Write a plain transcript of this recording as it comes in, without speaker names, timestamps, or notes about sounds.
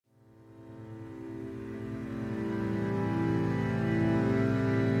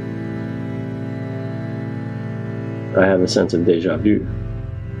I have a sense of deja vu.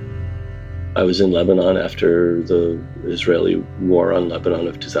 I was in Lebanon after the Israeli war on Lebanon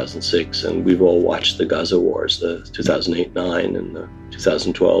of 2006, and we've all watched the Gaza wars, the 2008-9 and the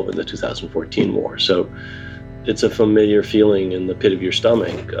 2012 and the 2014 war. So it's a familiar feeling in the pit of your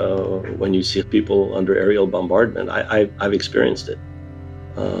stomach when you see people under aerial bombardment. I've experienced it.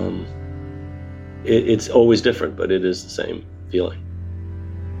 It's always different, but it is the same feeling.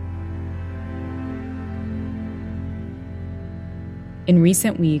 In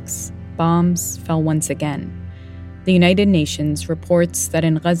recent weeks, bombs fell once again. The United Nations reports that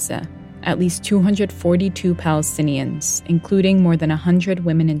in Gaza, at least 242 Palestinians, including more than 100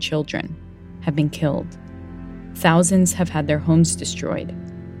 women and children, have been killed. Thousands have had their homes destroyed.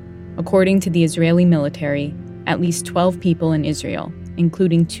 According to the Israeli military, at least 12 people in Israel,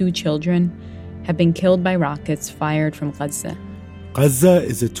 including 2 children, have been killed by rockets fired from Gaza. Gaza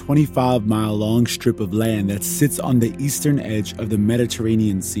is a 25-mile-long strip of land that sits on the eastern edge of the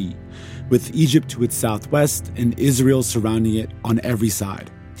Mediterranean Sea, with Egypt to its southwest and Israel surrounding it on every side.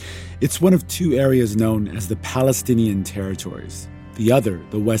 It's one of 2 areas known as the Palestinian territories. The other,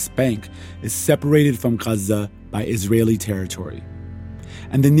 the West Bank, is separated from Gaza by Israeli territory.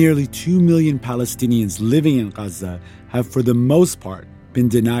 And the nearly 2 million Palestinians living in Gaza have, for the most part, been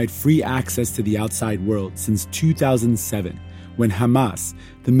denied free access to the outside world since 2007, when Hamas,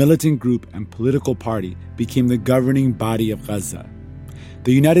 the militant group and political party, became the governing body of Gaza.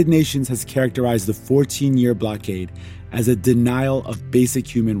 The United Nations has characterized the 14-year blockade as a denial of basic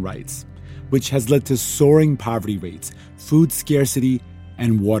human rights, which has led to soaring poverty rates, food scarcity,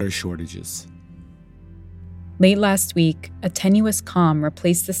 and water shortages. Late last week, a tenuous calm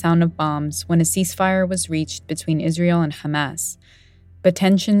replaced the sound of bombs when a ceasefire was reached between Israel and Hamas. But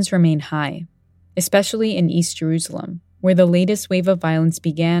tensions remain high, especially in East Jerusalem, where the latest wave of violence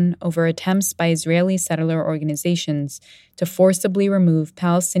began over attempts by Israeli settler organizations to forcibly remove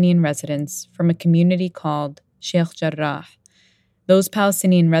Palestinian residents from a community called Sheikh Jarrah. Those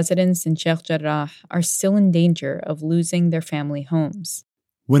Palestinian residents in Sheikh Jarrah are still in danger of losing their family homes.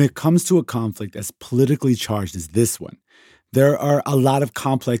 When it comes to a conflict as politically charged as this one, there are a lot of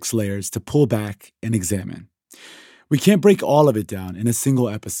complex layers to pull back and examine. We can't break all of it down in a single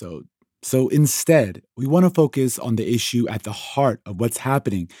episode. So instead, we want to focus on the issue at the heart of what's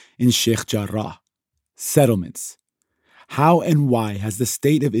happening in Sheikh Jarrah: settlements. How and why has the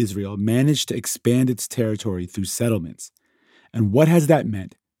state of Israel managed to expand its territory through settlements? And what has that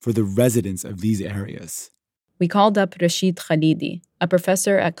meant for the residents of these areas? We called up Rashid Khalidi, a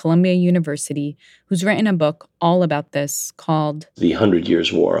professor at Columbia University who's written a book all about this called The 100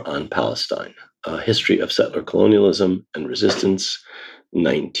 Years' War on Palestine, A History of Settler Colonialism and Resistance,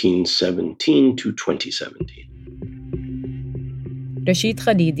 1917 to 2017. Rashid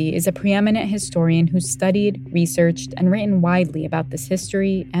Khalidi is a preeminent historian who's studied, researched, and written widely about this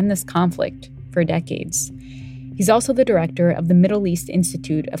history and this conflict for decades. He's also the director of the Middle East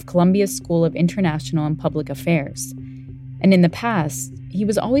Institute of Columbia School of International and Public Affairs. And in the past, he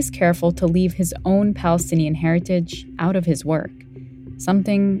was always careful to leave his own Palestinian heritage out of his work,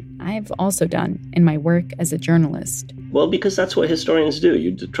 something I've also done in my work as a journalist. Well, because that's what historians do.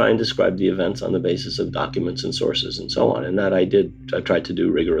 You try and describe the events on the basis of documents and sources and so on. And that I tried to do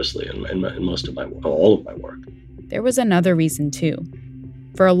rigorously in all of my work. There was another reason, too.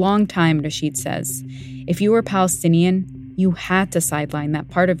 For a long time, Rashid says, if you were Palestinian, you had to sideline that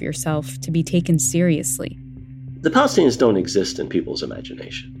part of yourself to be taken seriously. The Palestinians don't exist in people's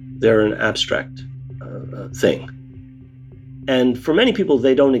imagination. They're an abstract thing. And for many people,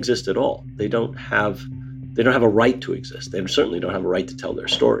 they don't exist at all. They don't have a right to exist. They certainly don't have a right to tell their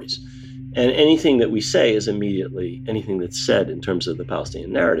stories. And anything that we say is immediately, anything that's said in terms of the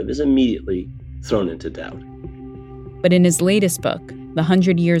Palestinian narrative is immediately thrown into doubt. But in his latest book, The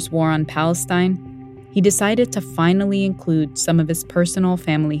 100 Years' War on Palestine, he decided to finally include some of his personal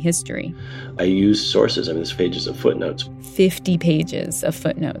family history. I used sources, there's pages of footnotes. 50 pages of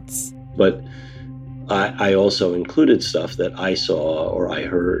footnotes. But I also included stuff that I saw or I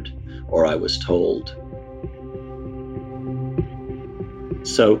heard or I was told.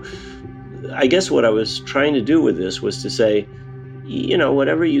 So I guess what I was trying to do with this was to say,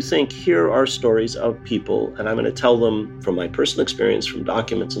 whatever you think, here are stories of people, and I'm going to tell them from my personal experience, from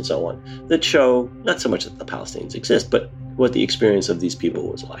documents and so on, that show not so much that the Palestinians exist, but what the experience of these people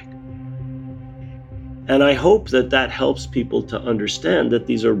was like. And I hope that helps people to understand that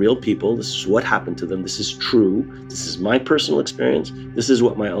these are real people. This is what happened to them. This is true. This is my personal experience. This is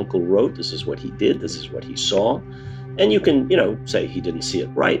what my uncle wrote. This is what he did. This is what he saw. And you can, say he didn't see it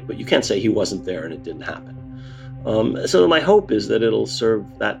right, but you can't say he wasn't there and it didn't happen. So my hope is that it'll serve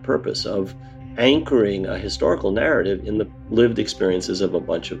that purpose of anchoring a historical narrative in the lived experiences of a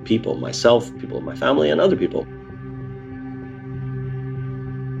bunch of people, myself, people in my family, and other people.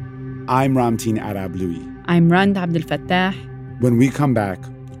 I'm Ramtin Arablouei. I'm Rand Abdel Fattah. When we come back,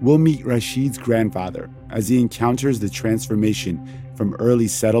 we'll meet Rashid's grandfather as he encounters the transformation from early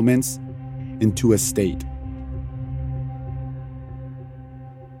settlements into a state.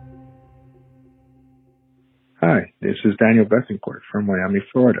 Hi, this is Daniel Betancourt from Miami,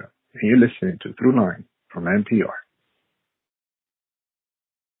 Florida, and you're listening to Throughline from NPR.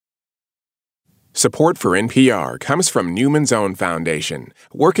 Support for NPR comes from Newman's Own Foundation,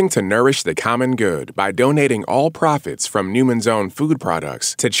 working to nourish the common good by donating all profits from Newman's Own food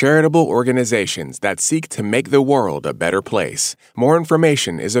products to charitable organizations that seek to make the world a better place. More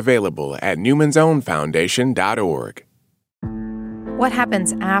information is available at newmansownfoundation.org. What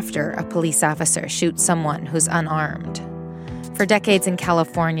happens after a police officer shoots someone who's unarmed? For decades in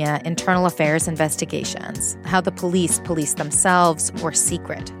California, internal affairs investigations, how the police themselves, were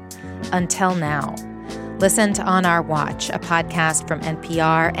secret. Until now. Listen to On Our Watch, a podcast from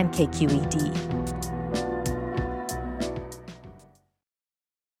NPR and KQED.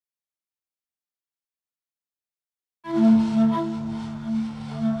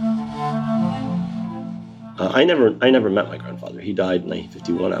 I never met my grandfather. He died in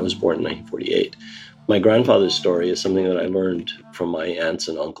 1951. I was born in 1948. My grandfather's story is something that I learned from my aunts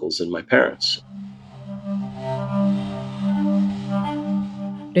and uncles and my parents.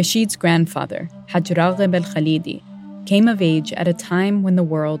 Rashid's grandfather, Haj Raghib al-Khalidi, came of age at a time when the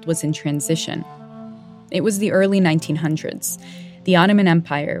world was in transition. It was the early 1900s. The Ottoman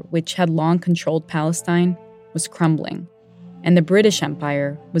Empire, which had long controlled Palestine, was crumbling, and the British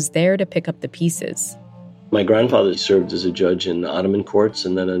Empire was there to pick up the pieces. My grandfather served as a judge in Ottoman courts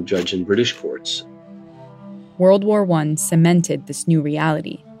and then a judge in British courts. World War I cemented this new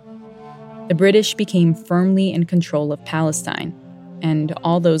reality. The British became firmly in control of Palestine and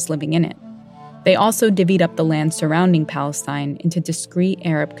all those living in it. They also divvied up the land surrounding Palestine into discrete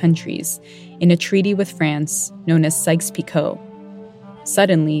Arab countries in a treaty with France known as Sykes-Picot.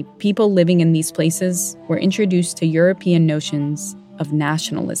 Suddenly, people living in these places were introduced to European notions of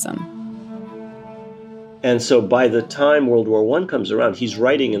nationalism. And so by the time World War I comes around, he's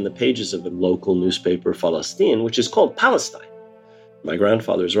writing in the pages of a local newspaper, Palestine, which is called Palestine. My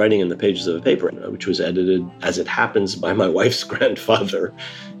grandfather is writing in the pages of a paper, which was edited, as it happens, by my wife's grandfather.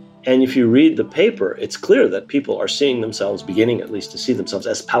 And if you read the paper, it's clear that people are seeing themselves, beginning at least to see themselves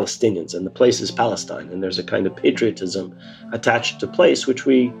as Palestinians, and the place is Palestine. And there's a kind of patriotism attached to place, which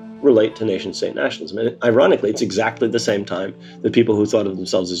we relate to nation-state nationalism. And ironically, it's exactly the same time that people who thought of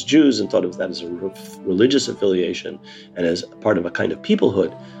themselves as Jews and thought of that as a religious affiliation and as part of a kind of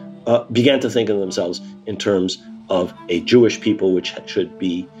peoplehood began to think of themselves in terms of a Jewish people which should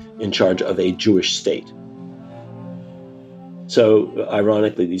be in charge of a Jewish state. So,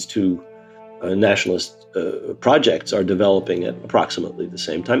 ironically, these two nationalist projects are developing at approximately the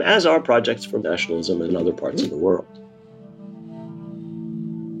same time, as are projects for nationalism in other parts of the world.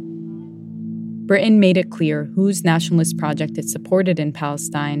 Britain made it clear whose nationalist project it supported in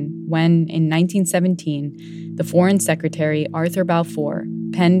Palestine when, in 1917, the Foreign Secretary Arthur Balfour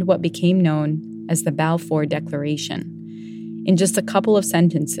penned what became known as the Balfour Declaration. In just a couple of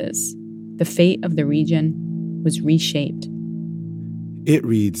sentences, the fate of the region was reshaped. It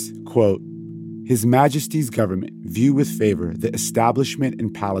reads, quote, "His Majesty's government view with favor the establishment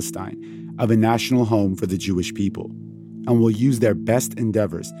in Palestine of a national home for the Jewish people, and will use their best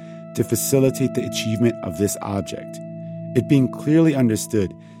endeavors to facilitate the achievement of this object, it being clearly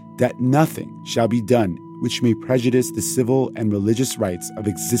understood that nothing shall be done which may prejudice the civil and religious rights of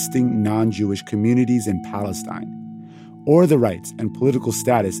existing non-Jewish communities in Palestine, or the rights and political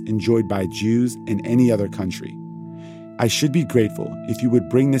status enjoyed by Jews in any other country. I should be grateful if you would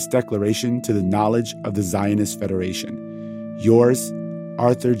bring this declaration to the knowledge of the Zionist Federation. Yours,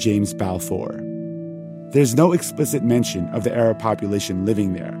 Arthur James Balfour." There's no explicit mention of the Arab population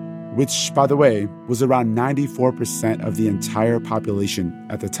living there, which, by the way, was around 94% of the entire population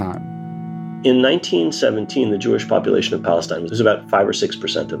at the time. In 1917, the Jewish population of Palestine was about 5 or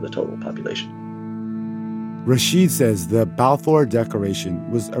 6% of the total population. Rashid says the Balfour Declaration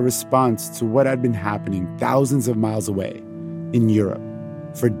was a response to what had been happening thousands of miles away in Europe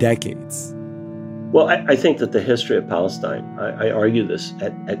for decades. Well, I think that the history of Palestine, I argue this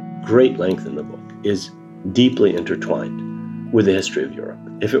at great length in the book, is deeply intertwined with the history of Europe.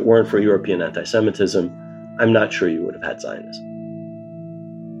 If it weren't for European anti-Semitism, I'm not sure you would have had Zionism.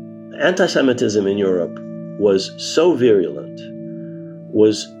 Anti-Semitism in Europe was so virulent,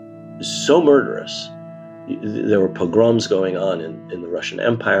 was so murderous. There were pogroms going on in the Russian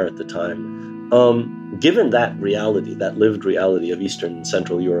Empire at the time. Given that reality, that lived reality of Eastern and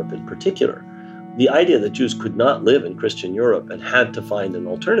Central Europe in particular, the idea that Jews could not live in Christian Europe and had to find an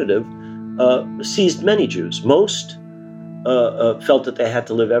alternative seized many Jews. Most felt that they had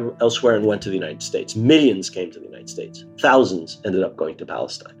to live elsewhere and went to the United States. Millions came to the United States. Thousands ended up going to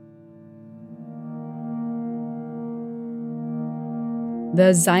Palestine.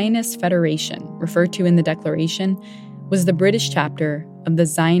 The Zionist Federation, referred to in the Declaration, was the British chapter of the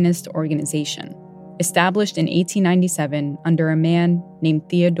Zionist Organization, established in 1897 under a man named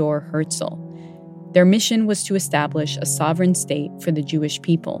Theodor Herzl. Their mission was to establish a sovereign state for the Jewish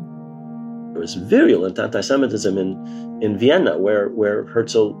people. There was virulent anti-Semitism in Vienna, where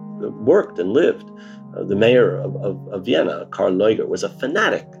Herzl worked and lived. The mayor of Vienna, Karl Lueger, was a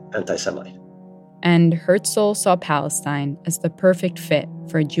fanatic anti-Semite. And Herzl saw Palestine as the perfect fit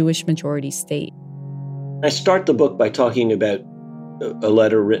for a Jewish majority state. I start the book by talking about a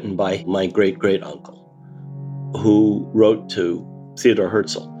letter written by my great-great-uncle, who wrote to Theodor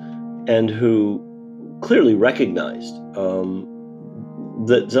Herzl, and who clearly recognized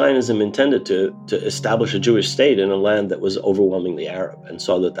that Zionism intended to establish a Jewish state in a land that was overwhelmingly Arab, and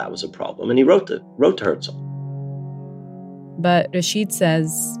saw that that was a problem. And he wrote to Herzl. But Rashid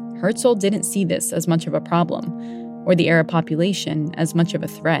says Herzl didn't see this as much of a problem, or the Arab population as much of a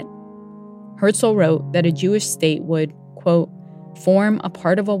threat. Herzl wrote that a Jewish state would, quote, form a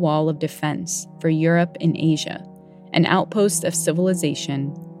part of a wall of defense for Europe and Asia, an outpost of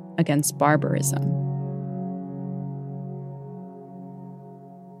civilization against barbarism.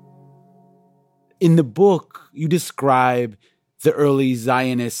 In the book, you describe the early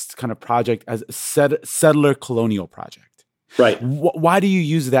Zionist kind of project as a settler colonial project. Right. Why do you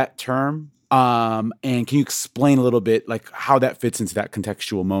use that term? And can you explain a little bit like how that fits into that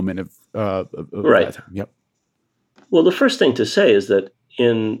contextual moment of right. that time? Yep. Well, the first thing to say is that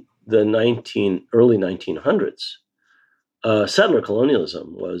in the early 1900s, settler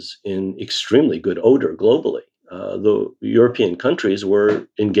colonialism was in extremely good odor globally. The European countries were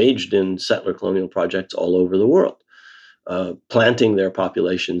engaged in settler colonial projects all over the world, planting their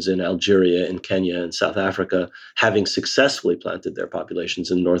populations in Algeria, in Kenya, and South Africa, having successfully planted their populations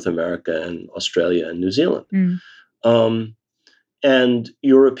in North America and Australia and New Zealand. And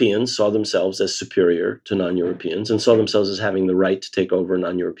Europeans saw themselves as superior to non-Europeans and saw themselves as having the right to take over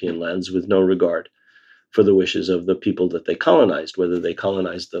non-European lands with no regard for the wishes of the people that they colonized, whether they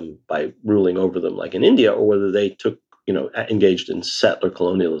colonized them by ruling over them like in India, or whether they engaged in settler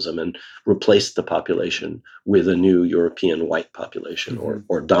colonialism and replaced the population with a new European white population,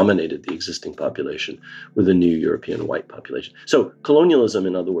 or dominated the existing population with a new European white population. So colonialism,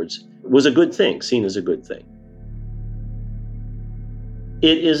 in other words, was a good thing, seen as a good thing.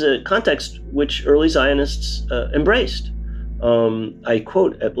 It is a context which early Zionists embraced. I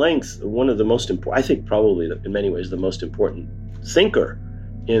quote at length one of the most important, I think probably in many ways the most important thinker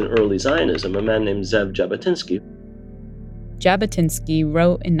in early Zionism, a man named Zev Jabotinsky. Jabotinsky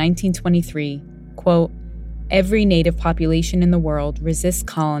wrote in 1923, quote, "Every native population in the world resists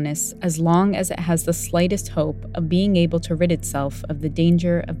colonists as long as it has the slightest hope of being able to rid itself of the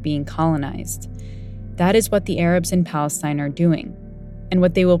danger of being colonized. That is what the Arabs in Palestine are doing, and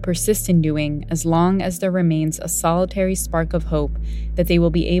what they will persist in doing as long as there remains a solitary spark of hope that they will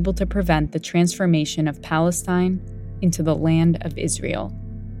be able to prevent the transformation of Palestine into the land of Israel."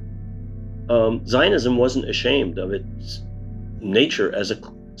 Zionism wasn't ashamed of its nature as a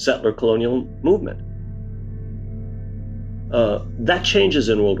settler colonial movement. That changes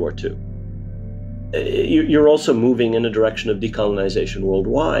in World War II. You're also moving in a direction of decolonization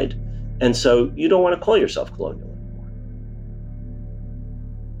worldwide, and so you don't want to call yourself colonial.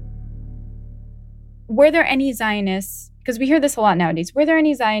 Were there any Zionists, because we hear this a lot nowadays, were there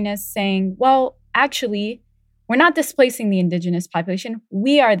any Zionists saying, well, actually, we're not displacing the indigenous population,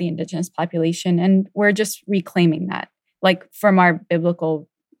 we are the indigenous population, and we're just reclaiming that, like from our biblical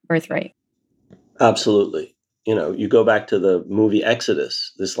birthright? Absolutely. You go back to the movie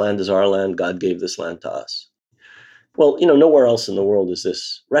Exodus, this land is our land, God gave this land to us. Well, nowhere else in the world is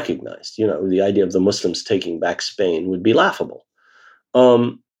this recognized. The idea of the Muslims taking back Spain would be laughable.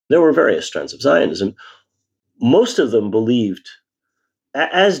 There were various strands of Zionism. Most of them believed,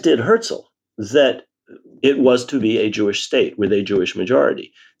 as did Herzl, that it was to be a Jewish state with a Jewish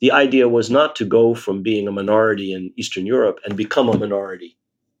majority. The idea was not to go from being a minority in Eastern Europe and become a minority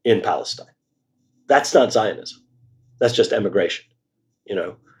in Palestine. That's not Zionism. That's just emigration.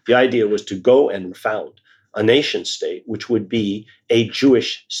 The idea was to go and found a nation state, which would be a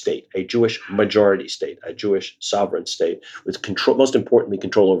Jewish state, a Jewish majority state, a Jewish sovereign state with control, most importantly,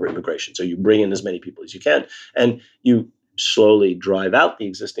 control over immigration. So you bring in as many people as you can, and you slowly drive out the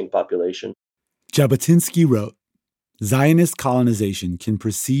existing population. Jabotinsky wrote, "Zionist colonization can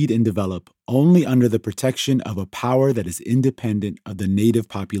proceed and develop only under the protection of a power that is independent of the native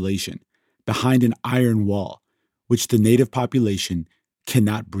population, behind an iron wall, which the native population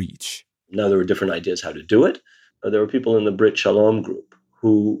cannot breach." Now, there were different ideas how to do it. There were people in the Brit Shalom group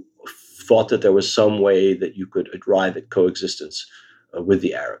who thought that there was some way that you could arrive at coexistence with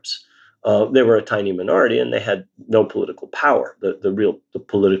the Arabs. They were a tiny minority, and they had no political power. The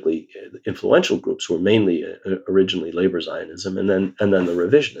politically influential groups were mainly originally labor Zionism, and then the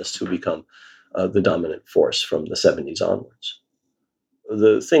revisionists, who become the dominant force from the 70s onwards.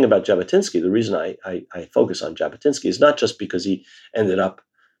 The thing about Jabotinsky, the reason I focus on Jabotinsky, is not just because he ended up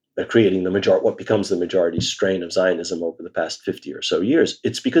creating what becomes the majority strain of Zionism over the past 50 or so years.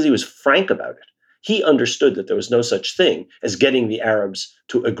 It's because he was frank about it. He understood that there was no such thing as getting the Arabs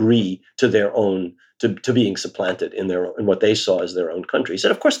to agree to their own, to being supplanted in what they saw as their own country. He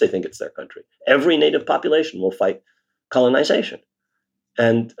said, of course they think it's their country. Every native population will fight colonization.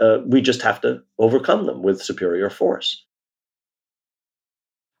 And we just have to overcome them with superior force.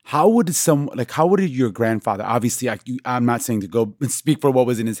 How would your grandfather, obviously I'm not saying to go speak for what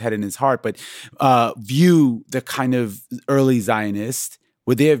was in his head and his heart, but view the kind of early Zionists?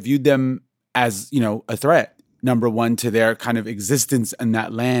 Would they have viewed them as, a threat, number one, to their kind of existence in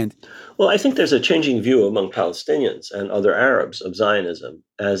that land? Well, I think there's a changing view among Palestinians and other Arabs of Zionism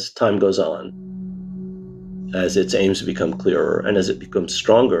as time goes on, as its aims become clearer and as it becomes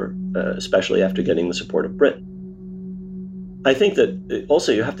stronger, especially after getting the support of Britain. I think that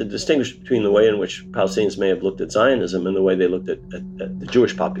also you have to distinguish between the way in which Palestinians may have looked at Zionism and the way they looked at the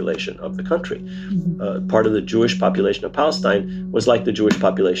Jewish population of the country. Part of the Jewish population of Palestine was like the Jewish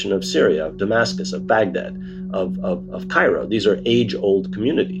population of Syria, of Damascus, of Baghdad, of Cairo. These are age-old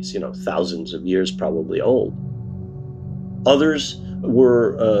communities, thousands of years probably old. Others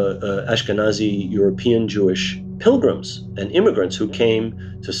were Ashkenazi European Jewish pilgrims and immigrants who came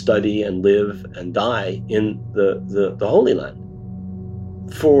to study and live and die in the Holy Land.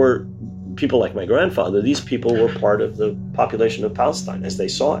 For people like my grandfather, these people were part of the population of Palestine as they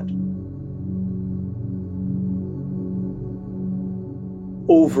saw it.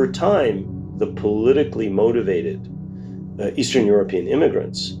 Over time, the politically motivated Eastern European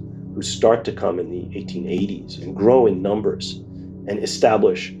immigrants who start to come in the 1880s and grow in numbers and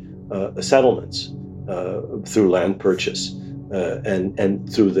establish settlements through land purchase and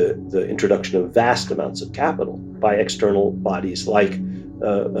through the introduction of vast amounts of capital by external bodies like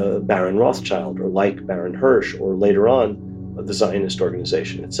Baron Rothschild or like Baron Hirsch or later on the Zionist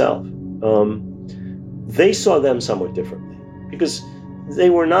organization itself. They saw them somewhat differently because they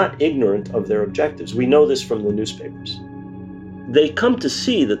were not ignorant of their objectives. We know this from the newspapers. They come to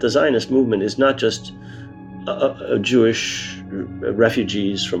see that the Zionist movement is not just Jewish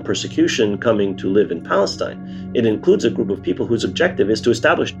refugees from persecution coming to live in Palestine. It includes a group of people whose objective is to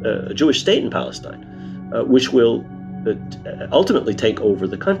establish a Jewish state in Palestine, which will ultimately take over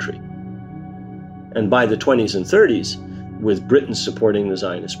the country. And by the 20s and 30s, with Britain supporting the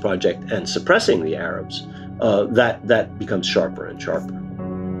Zionist project and suppressing the Arabs, that becomes sharper and sharper.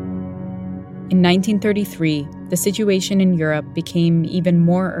 In 1933, the situation in Europe became even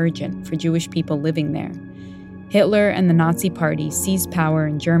more urgent for Jewish people living there. Hitler and the Nazi Party seized power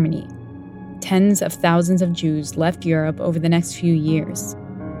in Germany. Tens of thousands of Jews left Europe over the next few years,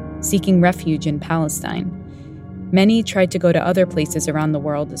 seeking refuge in Palestine. Many tried to go to other places around the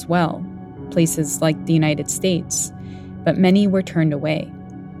world as well, places like the United States, but many were turned away.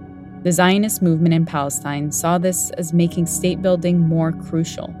 The Zionist movement in Palestine saw this as making state building more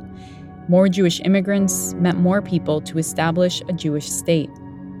crucial. More Jewish immigrants meant more people to establish a Jewish state,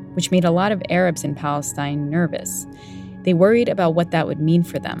 which made a lot of Arabs in Palestine nervous. They worried about what that would mean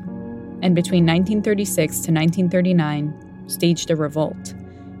for them, and between 1936 to 1939, staged a revolt.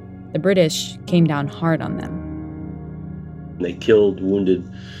 The British came down hard on them. They killed, wounded,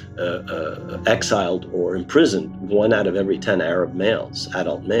 exiled, or imprisoned 1 out of every 10 Arab males,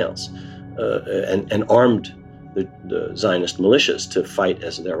 adult males, and armed the Zionist militias to fight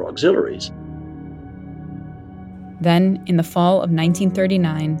as their auxiliaries. Then, in the fall of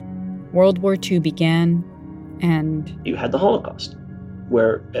 1939, World War II began, and you had the Holocaust,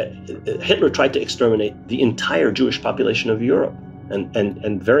 where Hitler tried to exterminate the entire Jewish population of Europe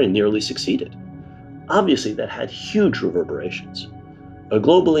and very nearly succeeded. Obviously, that had huge reverberations,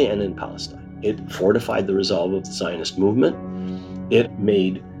 globally and in Palestine. It fortified the resolve of the Zionist movement. It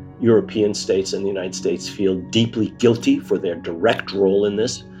made European states and the United States feel deeply guilty for their direct role in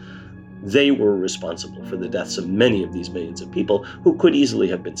this. They were responsible for the deaths of many of these millions of people who could easily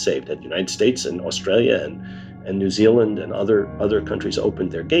have been saved had the United States and Australia and New Zealand and other countries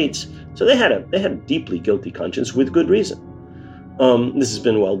opened their gates. So they had a deeply guilty conscience with good reason. This has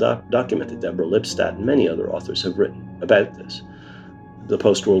been well documented. Deborah Lipstadt and many other authors have written about this. The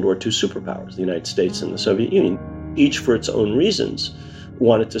post-World War II superpowers, the United States and the Soviet Union, each for its own reasons,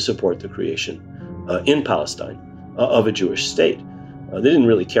 wanted to support the creation in Palestine of a Jewish state. They didn't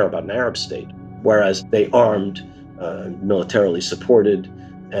really care about an Arab state, whereas they armed, militarily supported,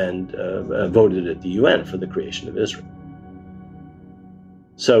 and voted at the UN for the creation of Israel.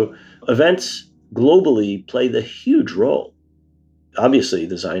 So events globally played a huge role. Obviously,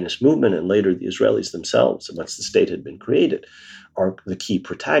 the Zionist movement and later the Israelis themselves, once the state had been created, are the key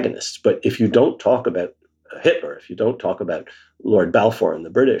protagonists. But if you don't talk about Hitler, if you don't talk about Lord Balfour and the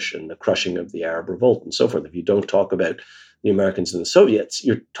British and the crushing of the Arab revolt and so forth, if you don't talk about the Americans and the Soviets,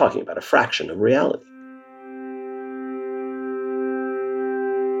 you're talking about a fraction of reality.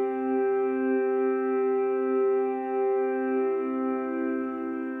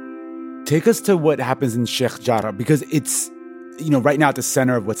 Take us to what happens in Sheikh Jarrah, because it's, right now at the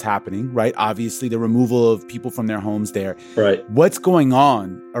center of what's happening, right? Obviously, the removal of people from their homes there. Right. What's going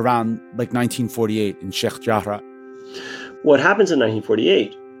on around 1948 in Sheikh Jarrah? What happens in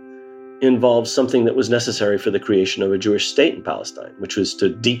 1948 involves something that was necessary for the creation of a Jewish state in Palestine, which was to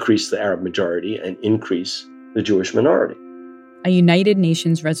decrease the Arab majority and increase the Jewish minority. A United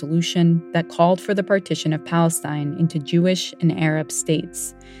Nations resolution that called for the partition of Palestine into Jewish and Arab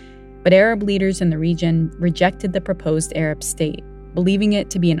states. But Arab leaders in the region rejected the proposed Arab state, believing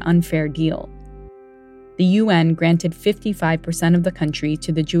it to be an unfair deal. The UN granted 55% of the country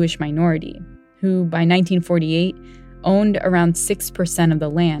to the Jewish minority, who by 1948 owned around 6% of the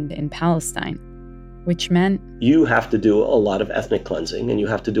land in Palestine, which meant you have to do a lot of ethnic cleansing and you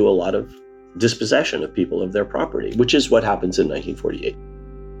have to do a lot of dispossession of people of their property, which is what happens in 1948.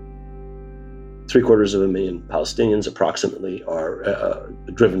 750,000 Palestinians approximately are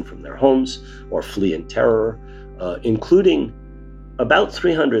driven from their homes or flee in terror, including about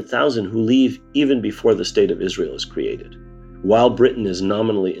 300,000 who leave even before the State of Israel is created, while Britain is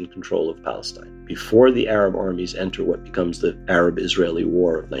nominally in control of Palestine, before the Arab armies enter what becomes the Arab-Israeli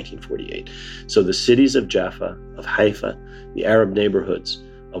War of 1948. So the cities of Jaffa, of Haifa, the Arab neighborhoods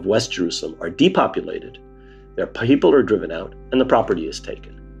of West Jerusalem are depopulated, their people are driven out, and the property is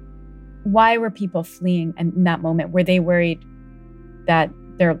taken. Why were people fleeing in that moment? Were they worried that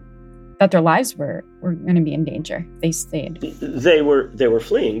their lives were going to be in danger? They stayed. They were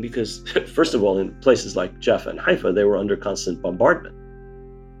fleeing because, first of all, in places like Jaffa and Haifa, they were under constant bombardment.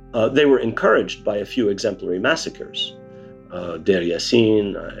 They were encouraged by a few exemplary massacres, Deir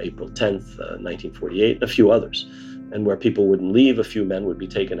Yassin, April 10th, 1948, a few others, and where people wouldn't leave, a few men would be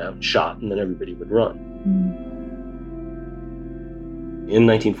taken out and shot, and then everybody would run. Mm-hmm. In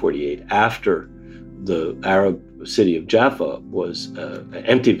 1948, after the Arab city of Jaffa was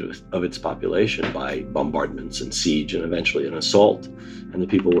emptied of its population by bombardments and siege and eventually an assault, and the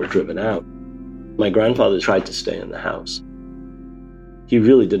people were driven out, my grandfather tried to stay in the house. He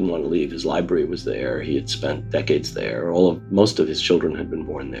really didn't want to leave. His library was there. He had spent decades there. Most of his children had been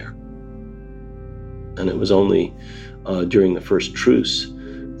born there. And it was only during the first truce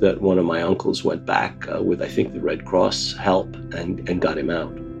that one of my uncles went back with, I think, the Red Cross help and got him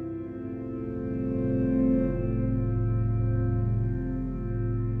out.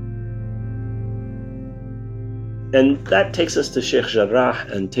 And that takes us to Sheikh Jarrah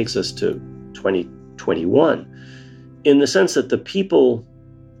and takes us to 2021, in the sense that the people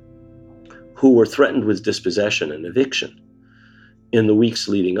who were threatened with dispossession and eviction in the weeks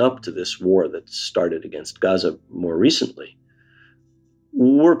leading up to this war that started against Gaza more recently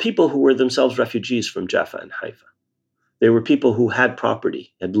were people who were themselves refugees from Jaffa and Haifa. They were people who had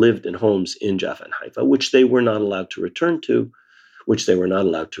property, had lived in homes in Jaffa and Haifa, which they were not allowed to return to, which they were not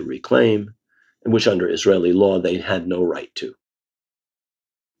allowed to reclaim, and which under Israeli law they had no right to.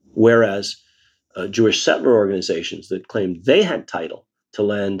 Whereas Jewish settler organizations that claimed they had title to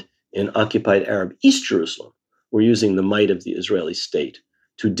land in occupied Arab East Jerusalem were using the might of the Israeli state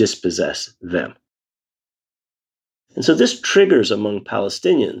to dispossess them. And so this triggers among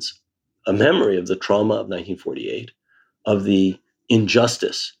Palestinians a memory of the trauma of 1948, of the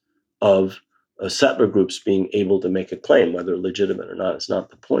injustice of settler groups being able to make a claim, whether legitimate or not, is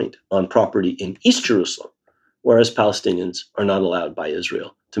not the point, on property in East Jerusalem, whereas Palestinians are not allowed by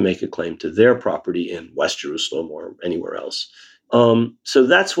Israel to make a claim to their property in West Jerusalem or anywhere else. So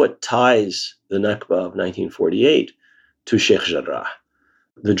that's what ties the Nakba of 1948 to Sheikh Jarrah.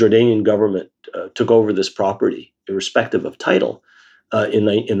 The Jordanian government took over this property, irrespective of title, in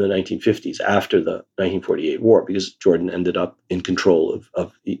the 1950s, after the 1948 war, because Jordan ended up in control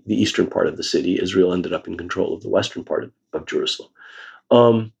of the eastern part of the city. Israel ended up in control of the western part of Jerusalem.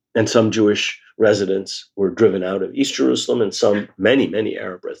 And some Jewish residents were driven out of East Jerusalem, and many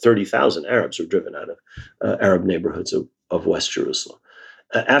Arab, 30,000 Arabs were driven out of Arab neighborhoods of West Jerusalem.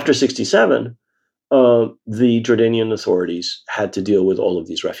 After 1967, the Jordanian authorities had to deal with all of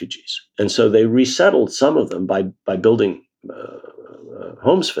these refugees. And so they resettled some of them by building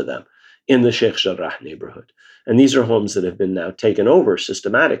homes for them in the Sheikh Jarrah neighborhood. And these are homes that have been now taken over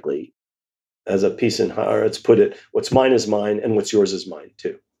systematically. As a piece in Haaretz put it, what's mine is mine, and what's yours is mine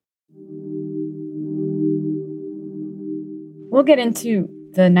too. We'll get into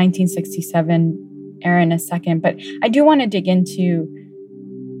the 1967 era in a second, but I do want to dig into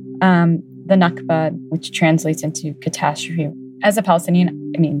the Nakba, which translates into catastrophe. As a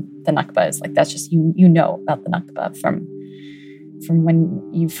Palestinian, I mean, the Nakba is like, that's just, you know about the Nakba from when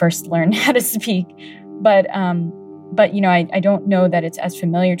you first learn how to speak. But you know, I don't know that it's as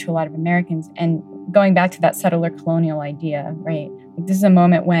familiar to a lot of Americans. And going back to that settler colonial idea, right? Like, this is a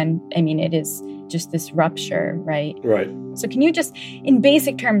moment when, I mean, it is just this rupture, right? Right. So can you just, in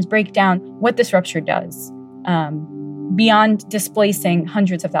basic terms, break down what this rupture does? Beyond displacing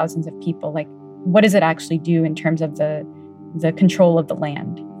hundreds of thousands of people, like, what does it actually do in terms of the control of the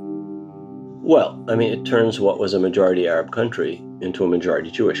land? Well, I mean, it turns what was a majority Arab country into a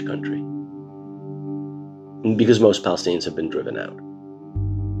majority Jewish country, because most Palestinians have been driven out.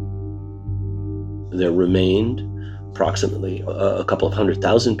 There remained approximately a couple of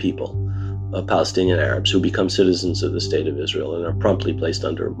 100,000 people, Palestinian Arabs, who become citizens of the State of Israel and are promptly placed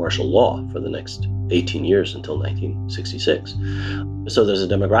under martial law for the next 18 years until 1966. So there's a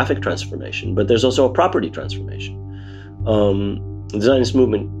demographic transformation, but there's also a property transformation. The Zionist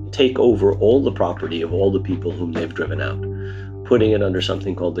movement take over all the property of all the people whom they've driven out, putting it under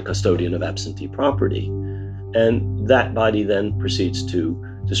something called the custodian of absentee property. And that body then proceeds to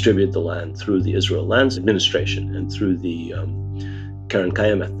distribute the land through the Israel Lands Administration and through the Keren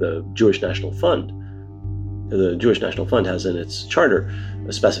Kayemet, the Jewish National Fund. The Jewish National Fund has in its charter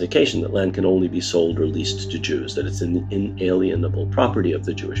a specification that land can only be sold or leased to Jews, that it's an inalienable property of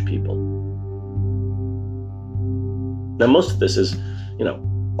the Jewish people. Now, most of this is, you know,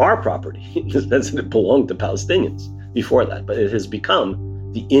 our property. It belonged to Palestinians before that, but it has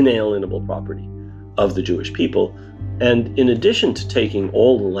become the inalienable property of the Jewish people. And in addition to taking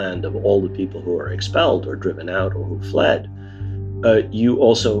all the land of all the people who are expelled or driven out or who fled, you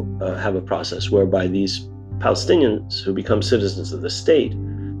also have a process whereby these Palestinians who become citizens of the state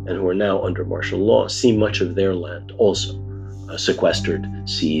and who are now under martial law see much of their land also sequestered,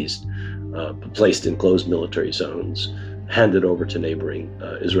 seized, placed in closed military zones, handed over to neighboring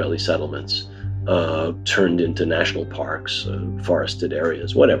Israeli settlements, turned into national parks, forested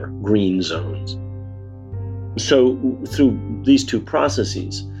areas, whatever, green zones. So through these two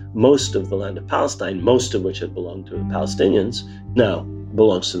processes, most of the land of Palestine, most of which had belonged to the Palestinians, now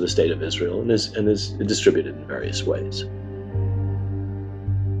belongs to the State of Israel and is distributed in various ways.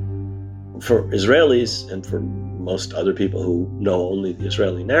 For Israelis and for most other people who know only the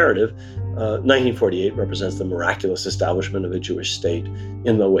Israeli narrative, 1948 represents the miraculous establishment of a Jewish state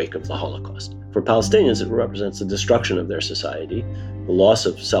in the wake of the Holocaust. For Palestinians, it represents the destruction of their society, the loss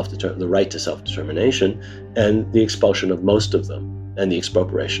of the right to self-determination, and the expulsion of most of them, and the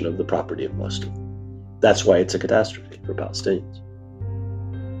expropriation of the property of most of them. That's why it's a catastrophe for Palestinians.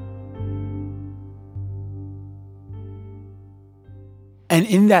 And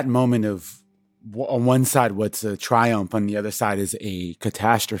in that moment of, on one side, what's a triumph, on the other side is a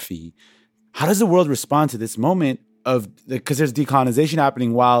catastrophe, how does the world respond to this moment of, because there's decolonization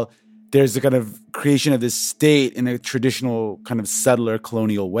happening while there's a kind of creation of this state in a traditional kind of settler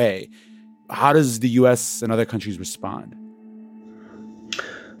colonial way? How does the U.S. and other countries respond?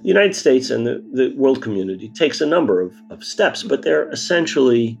 The United States and the world community takes a number of steps, but they're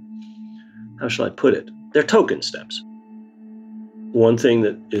essentially, how shall I put it? They're token steps. One thing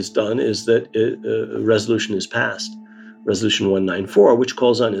that is done is that a resolution is passed, Resolution 194, which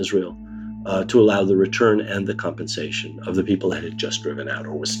calls on Israel to allow the return and the compensation of the people that had just driven out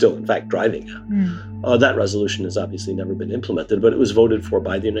or was still, in fact, driving out. That resolution has obviously never been implemented, but it was voted for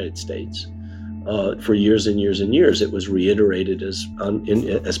by the United States. For years and years and years, it was reiterated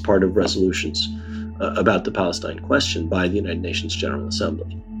as part of resolutions about the Palestine question by the United Nations General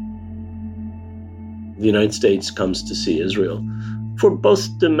Assembly. The United States comes to see Israel for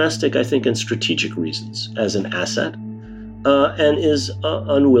both domestic, I think, and strategic reasons as an asset, and is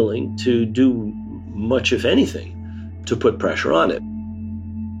unwilling to do much, if anything, to put pressure on it.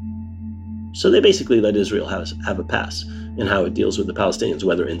 So they basically let Israel have a pass. in how it deals with the Palestinians,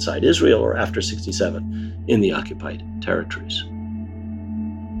 whether inside Israel or after 67 in the occupied territories.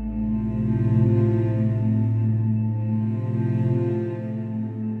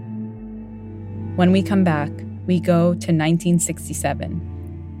 When we come back, we go to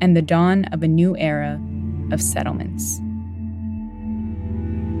 1967 and the dawn of a new era of settlements.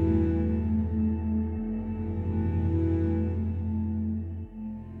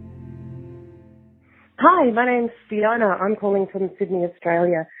 Hi, my name's Fiona. I'm calling from Sydney,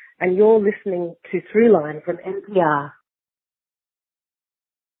 Australia, and you're listening to Throughline from NPR.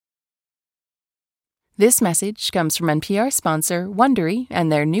 This message comes from NPR sponsor Wondery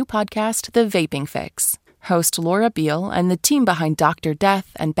and their new podcast, The Vaping Fix. Host Laura Beale and the team behind Dr.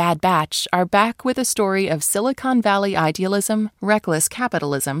 Death and Bad Batch are back with a story of Silicon Valley idealism, reckless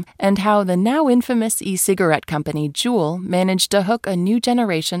capitalism, and how the now infamous e-cigarette company Juul managed to hook a new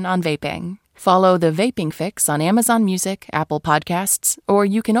generation on vaping. Follow The Vaping Fix on Amazon Music, Apple Podcasts, or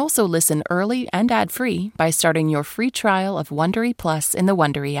you can also listen early and ad-free by starting your free trial of Wondery Plus in the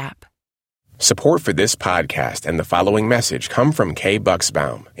Wondery app. Support for this podcast and the following message come from Kay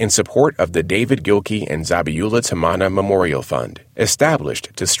Bucksbaum in support of the David Gilkey and Zabiula Tamana Memorial Fund,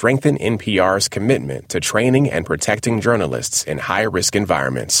 established to strengthen NPR's commitment to training and protecting journalists in high-risk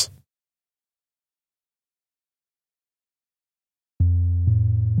environments.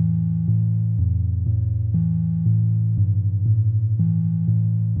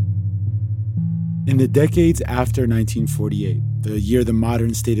 In the decades after 1948, the year the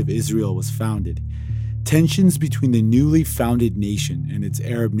modern state of Israel was founded, tensions between the newly founded nation and its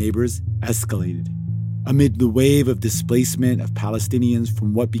Arab neighbors escalated. Amid the wave of displacement of Palestinians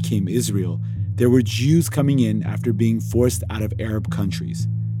from what became Israel, there were Jews coming in after being forced out of Arab countries.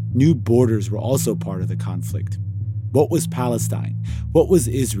 New borders were also part of the conflict. What was Palestine? What was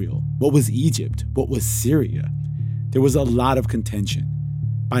Israel? What was Egypt? What was Syria? There was a lot of contention.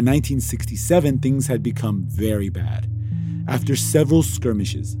 By 1967, things had become very bad. After several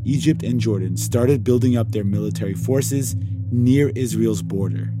skirmishes, Egypt and Jordan started building up their military forces near Israel's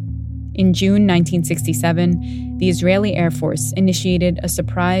border. In June 1967, the Israeli Air Force initiated a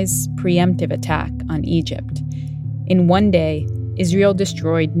surprise, preemptive attack on Egypt. In one day, Israel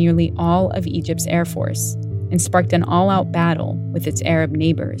destroyed nearly all of Egypt's air force and sparked an all-out battle with its Arab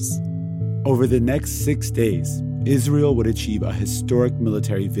neighbors. Over the next 6 days, Israel would achieve a historic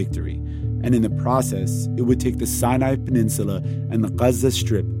military victory, and in the process, it would take the Sinai Peninsula and the Gaza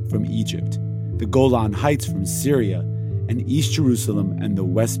Strip from Egypt, the Golan Heights from Syria, and East Jerusalem and the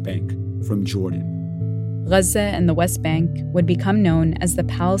West Bank from Jordan. Gaza and the West Bank would become known as the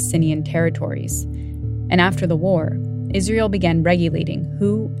Palestinian territories. And after the war, Israel began regulating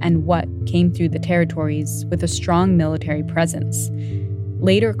who and what came through the territories with a strong military presence.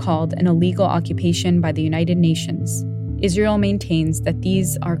 Later called an illegal occupation by the United Nations, Israel maintains that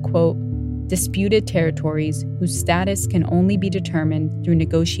these are, quote, disputed territories whose status can only be determined through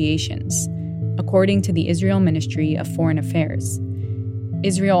negotiations, according to the Israel Ministry of Foreign Affairs.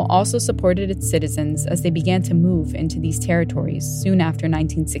 Israel also supported its citizens as they began to move into these territories soon after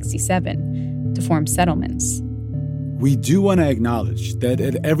 1967 to form settlements. We do want to acknowledge that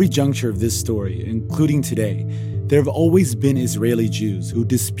at every juncture of this story, including today, there have always been Israeli Jews who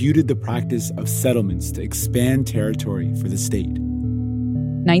disputed the practice of settlements to expand territory for the state.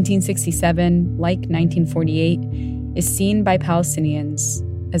 1967, like 1948, is seen by Palestinians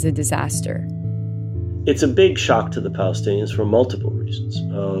as a disaster. It's a big shock to the Palestinians for multiple reasons.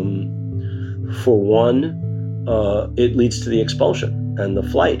 For one, it leads to the expulsion and the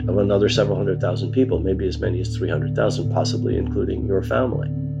flight of another several 100,000 people, maybe as many as 300,000, possibly including your family.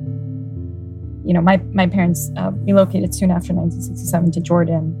 You know, my parents relocated soon after 1967 to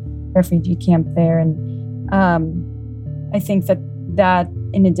Jordan, refugee camp there. And I think that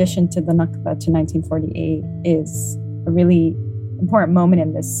in addition to the Nakba to 1948 is a really important moment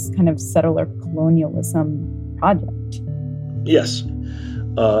in this kind of settler colonialism project. Yes.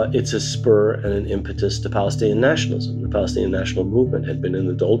 It's a spur and an impetus to Palestinian nationalism. The Palestinian national movement had been in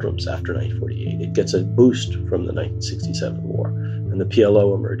the doldrums after 1948. It gets a boost from the 1967 war, and the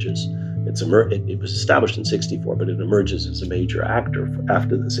PLO emerges. It was established in 1964, but it emerges as a major actor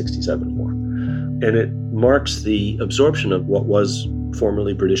after the 1967 war. And it marks the absorption of what was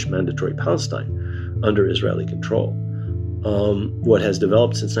formerly British Mandatory Palestine under Israeli control. What has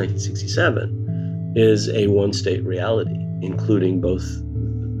developed since 1967 is a one-state reality, including both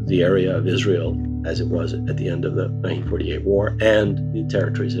the area of Israel as it was at the end of the 1948 war and the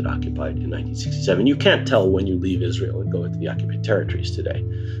territories it occupied in 1967. You can't tell when you leave Israel and go into the occupied territories today.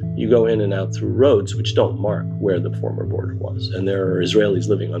 You go in and out through roads which don't mark where the former border was. And there are Israelis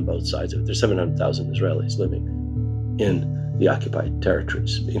living on both sides of it. There's 700,000 Israelis living in the occupied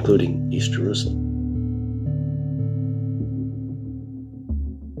territories, including East Jerusalem.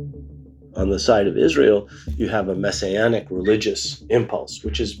 On the side of Israel, you have a messianic religious impulse,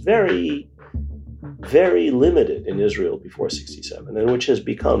 which is very, very limited in Israel before 67, and which has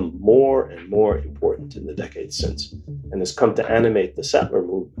become more and more important in the decades since, and has come to animate the settler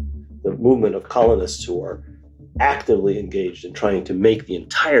movement, the movement of colonists who are actively engaged in trying to make the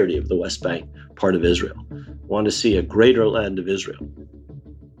entirety of the West Bank part of Israel, want to see a greater land of Israel.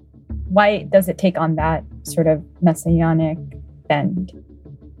 Why does it take on that sort of messianic bend?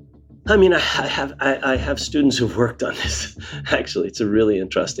 I mean, I have students who've worked on this. Actually, it's a really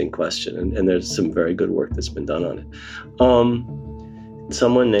interesting question, and there's some very good work that's been done on it.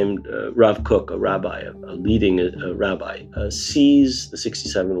 Someone named Rav Kook, a rabbi, a leading rabbi, sees the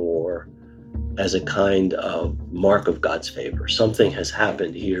 67 war as a kind of mark of God's favor. Something has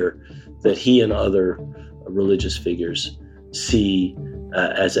happened here that he and other religious figures see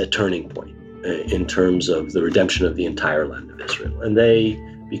as a turning point in terms of the redemption of the entire land of Israel. And they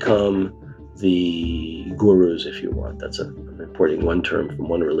become the gurus, if you want. I'm importing one term from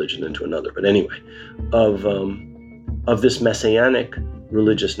one religion into another. But anyway, of this messianic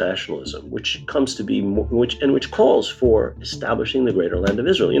religious nationalism, which comes to be which calls for establishing the greater land of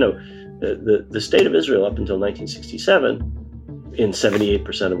Israel. You know, the state of Israel up until 1967, in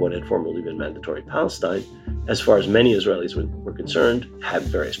 78% of what had formerly been mandatory Palestine, as far as many Israelis were concerned, had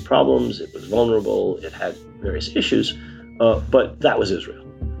various problems. It was vulnerable. It had various issues, but that was Israel.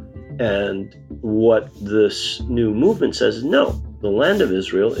 And what this new movement says is, no, the land of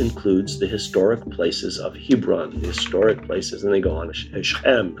Israel includes the historic places of Hebron, the historic places, and they go on,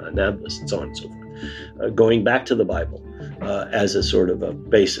 Shechem, Nablus, and so on and so forth, going back to the Bible as a sort of a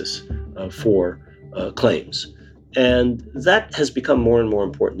basis for claims. And that has become more and more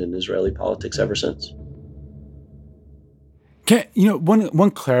important in Israeli politics ever since.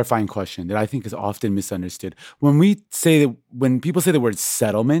 One clarifying question that I think is often misunderstood. When people say the word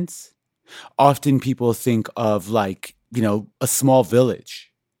settlements, often people think of a small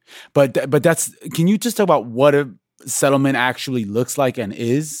village. But can you just talk about what a settlement actually looks like and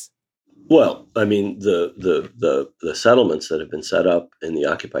is? Well, I mean, the settlements that have been set up in the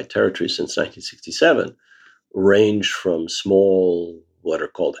occupied territory since 1967 range from small, what are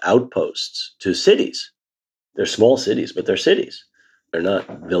called outposts, to cities. They're small cities, but they're cities. They're not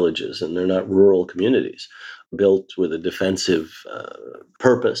villages and they're not rural communities built with a defensive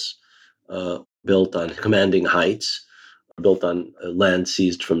purpose, built on commanding heights, built on land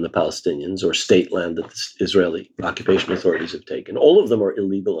seized from the Palestinians or state land that the Israeli occupation authorities have taken. All of them are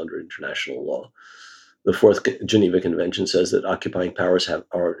illegal under international law. The Fourth Geneva Convention says that occupying powers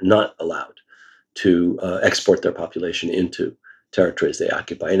are not allowed to export their population into territories they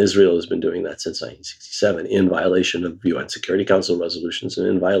occupy. And Israel has been doing that since 1967 in violation of UN Security Council resolutions and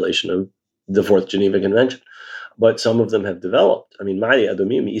in violation of the Fourth Geneva Convention. But some of them have developed. I mean, Ma'ale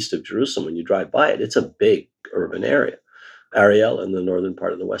Adumim, east of Jerusalem, when you drive by it, it's a big urban area. Ariel in the northern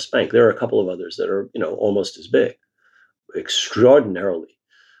part of the West Bank. There are a couple of others that are, almost as big, extraordinarily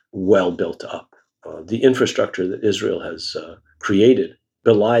well built up. The infrastructure that Israel has created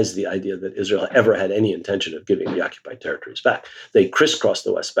belies the idea that Israel ever had any intention of giving the occupied territories back. They crisscrossed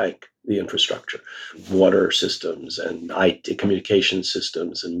the West Bank, the infrastructure, water systems and IT communication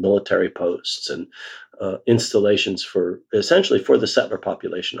systems and military posts and installations essentially for the settler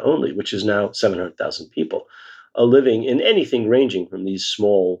population only, which is now 700,000 people, living in anything ranging from these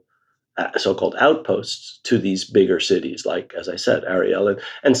small so-called outposts to these bigger cities, like, as I said, Ariel.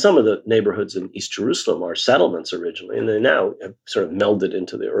 And some of the neighborhoods in East Jerusalem are settlements originally, and they now have sort of melded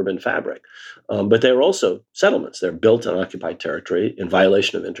into the urban fabric. But they're also settlements. They're built on occupied territory in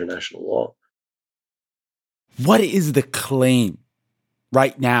violation of international law. What is the claim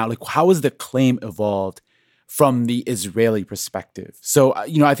right now? Like, how has the claim evolved from the Israeli perspective? So,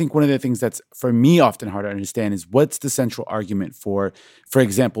 I think one of the things that's, for me, often hard to understand is what's the central argument for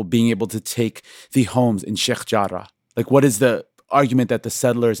example, being able to take the homes in Sheikh Jarrah? Like, what is the argument that the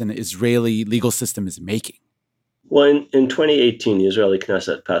settlers and the Israeli legal system is making? Well, in 2018, the Israeli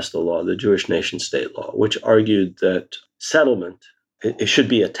Knesset passed a law, the Jewish nation-state law, which argued that settlement, it should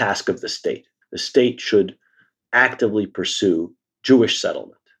be a task of the state. The state should actively pursue Jewish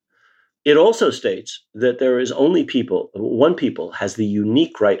settlement. It also states that there is only one people has the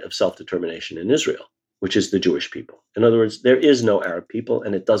unique right of self-determination in Israel, which is the Jewish people. In other words, there is no Arab people,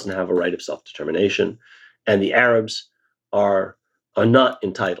 and it doesn't have a right of self-determination. And the Arabs are not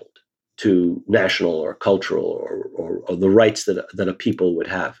entitled to national or cultural or the rights that a people would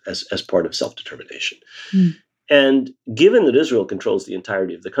have as part of self-determination. Mm. And given that Israel controls the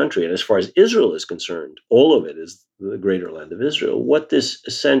entirety of the country, and as far as Israel is concerned, all of it is the greater land of Israel. What this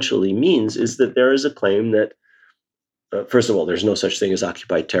essentially means is that there is a claim that, first of all, there's no such thing as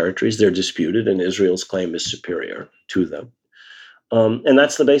occupied territories. They're disputed, and Israel's claim is superior to them. And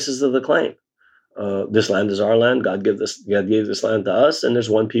that's the basis of the claim. This land is our land. God gave this land to us, and there's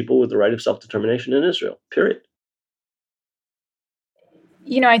one people with the right of self-determination in Israel, period.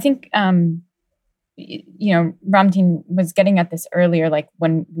 I think, Ramtin was getting at this earlier, like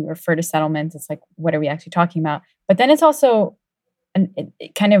when we refer to settlements, it's like, what are we actually talking about? But then it's also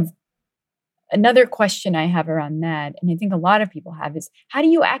kind of another question I have around that, and I think a lot of people have, is how do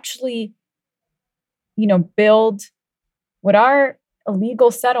you actually, build what are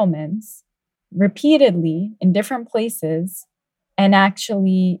illegal settlements repeatedly in different places and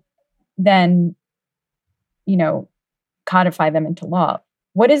actually then, codify them into law?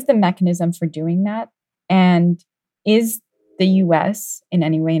 What is the mechanism for doing that? And is the U.S. in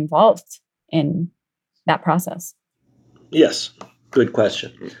any way involved in that process? Yes, good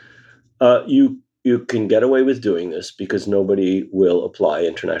question. You can get away with doing this because nobody will apply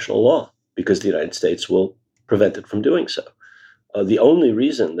international law, because the United States will prevent it from doing so. The only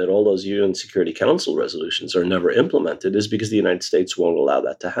reason that all those UN Security Council resolutions are never implemented is because the United States won't allow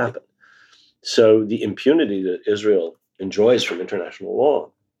that to happen. So the impunity that Israel enjoys from international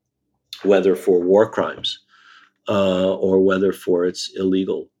law, whether for war crimes or whether for its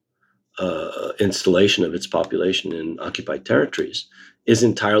illegal installation of its population in occupied territories, is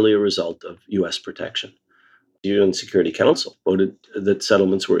entirely a result of U.S. protection. The UN Security Council voted that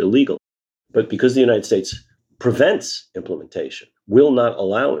settlements were illegal, but because the United States prevents implementation, will not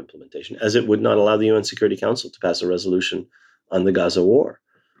allow implementation, as it would not allow the UN Security Council to pass a resolution on the Gaza war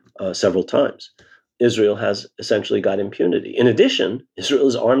several times, Israel has essentially got impunity. In addition, Israel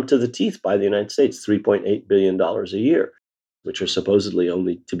is armed to the teeth by the United States, $3.8 billion a year, which are supposedly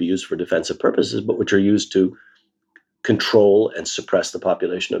only to be used for defensive purposes, but which are used to control and suppress the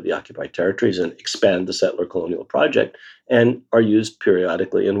population of the occupied territories and expand the settler colonial project, and are used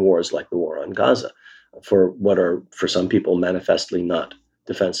periodically in wars like the war on Gaza for what are, for some people, manifestly not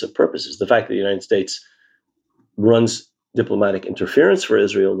defensive purposes. The fact that the United States runs diplomatic interference for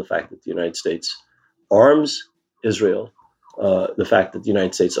Israel, the fact that the United States arms Israel, the fact that the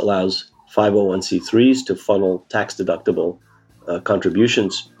United States allows 501c3s to funnel tax-deductible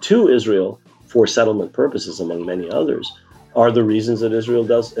contributions to Israel for settlement purposes, among many others, are the reasons that Israel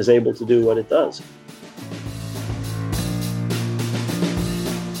is able to do what it does.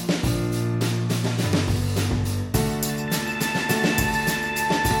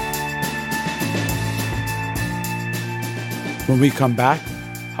 When we come back,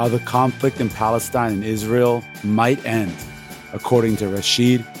 how the conflict in Palestine and Israel might end, according to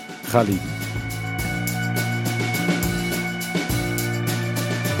Rashid Khalidi.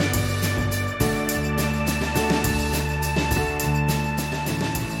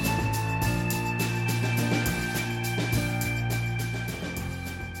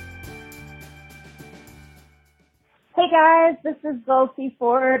 Hey guys, this is Dulcie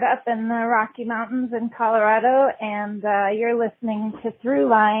Ford up in the Rocky Mountains in Colorado, and you're listening to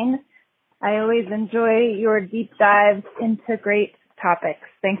Throughline. I always enjoy your deep dives into great topics.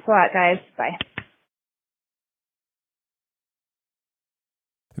 Thanks a lot, guys. Bye.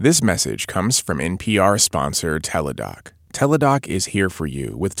 This message comes from NPR sponsor Teladoc. Teladoc is here for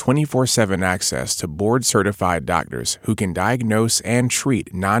you with 24/7 access to board-certified doctors who can diagnose and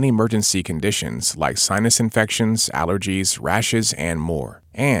treat non-emergency conditions like sinus infections, allergies, rashes, and more.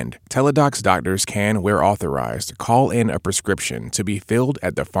 And Teladoc's doctors can, where authorized, call in a prescription to be filled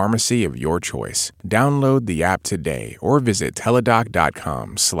at the pharmacy of your choice. Download the app today or visit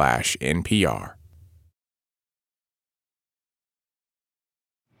teladoc.com/NPR.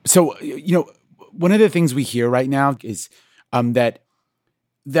 So, one of the things we hear right now is that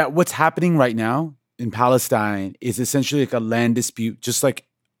what's happening right now in Palestine is essentially like a land dispute, just like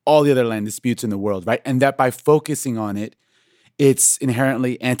all the other land disputes in the world, right? And that by focusing on it, it's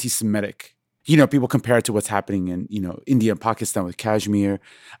inherently anti-Semitic. People compare it to what's happening in, India and Pakistan with Kashmir.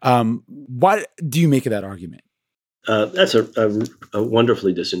 What do you make of that argument? That's a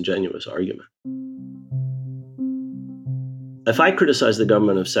wonderfully disingenuous argument. If I criticize the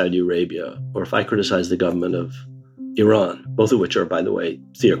government of Saudi Arabia, or if I criticize the government of Iran, both of which are, by the way,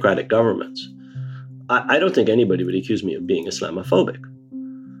 theocratic governments, I don't think anybody would accuse me of being Islamophobic.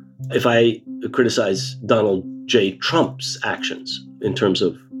 If I criticize Donald J. Trump's actions in terms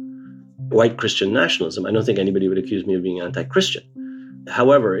of white Christian nationalism, I don't think anybody would accuse me of being anti-Christian.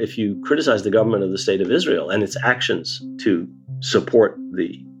 However, if you criticize the government of the State of Israel and its actions to support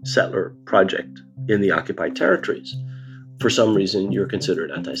the settler project in the occupied territories, for some reason you're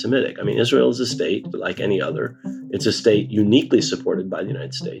considered anti-Semitic. I mean, Israel is a state like any other. It's a state uniquely supported by the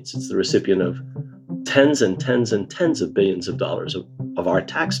United States. It's the recipient of tens and tens and tens of billions of dollars of our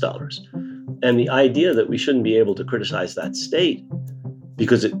tax dollars. And the idea that we shouldn't be able to criticize that state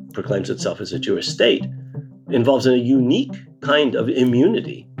because it proclaims itself as a Jewish state involves a unique kind of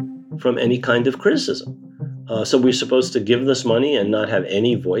immunity from any kind of criticism. So we're supposed to give this money and not have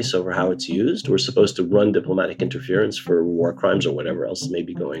any voice over how it's used. We're supposed to run diplomatic interference for war crimes or whatever else may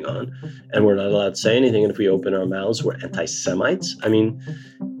be going on. And we're not allowed to say anything. And if we open our mouths, we're anti-Semites. I mean,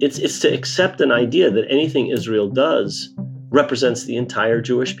 it's to accept an idea that anything Israel does represents the entire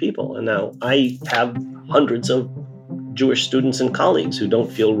Jewish people. And now I have hundreds of Jewish students and colleagues who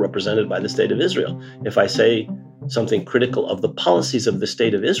don't feel represented by the state of Israel. If I say something critical of the policies of the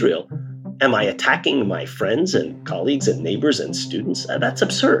state of Israel, am I attacking my friends and colleagues and neighbors and students? That's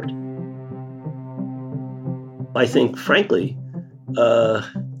absurd. I think, frankly,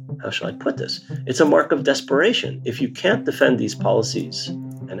 how shall I put this? It's a mark of desperation. If you can't defend these policies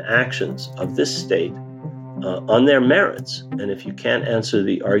and actions of this state on their merits, and if you can't answer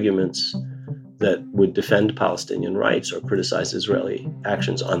the arguments that would defend Palestinian rights or criticize Israeli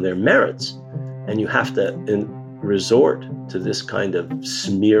actions on their merits, and you have to resort to this kind of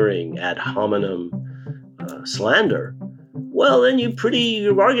smearing ad hominem slander, well, then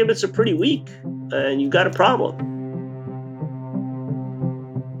your arguments are pretty weak and you've got a problem.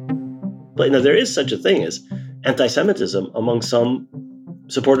 But there is such a thing as anti-Semitism among some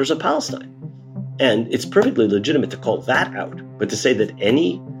supporters of Palestine. And it's perfectly legitimate to call that out. But to say that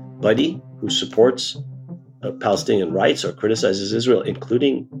anybody who supports Palestinian rights or criticizes Israel,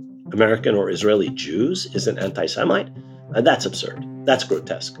 including American or Israeli Jews, is an anti-Semite, that's absurd. That's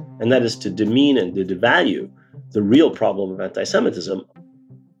grotesque. And that is to demean and to devalue the real problem of anti-Semitism.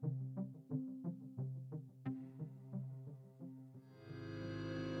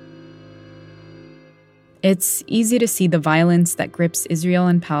 It's easy to see the violence that grips Israel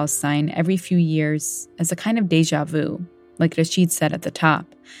and Palestine every few years as a kind of déjà vu, like Rashid said at the top,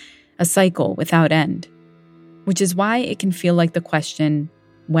 a cycle without end, which is why it can feel like the question,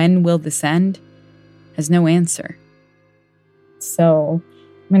 when will this end, has no answer. So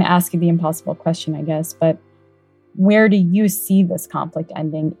I'm going to ask you the impossible question, I guess, but where do you see this conflict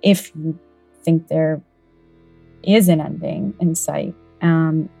ending if you think there is an ending in sight?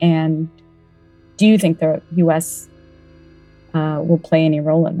 And do you think the U.S. Will play any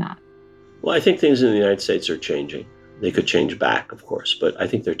role in that? Well, I think things in the United States are changing. They could change back, of course, but I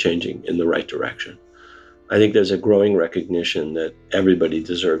think they're changing in the right direction. I think there's a growing recognition that everybody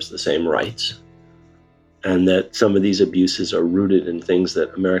deserves the same rights and that some of these abuses are rooted in things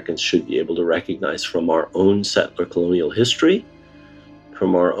that Americans should be able to recognize from our own settler colonial history,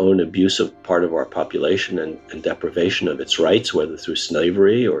 from our own abuse of part of our population and deprivation of its rights, whether through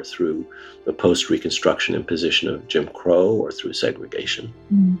slavery or through the post-Reconstruction imposition of Jim Crow or through segregation.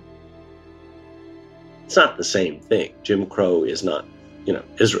 Mm. It's not the same thing. Jim Crow is not,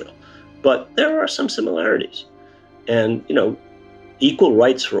 Israel. But there are some similarities. And, equal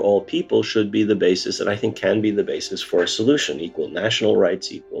rights for all people should be the basis, and I think can be the basis for a solution. Equal national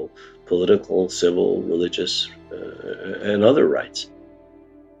rights, equal political, civil, religious, and other rights.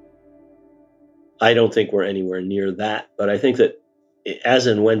 I don't think we're anywhere near that, but I think that as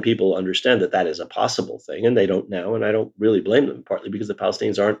and when people understand that that is a possible thing, and they don't now, and I don't really blame them, partly because the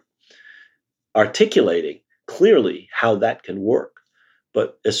Palestinians aren't articulating clearly how that can work.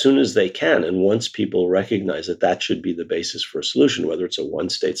 But as soon as they can, and once people recognize that that should be the basis for a solution, whether it's a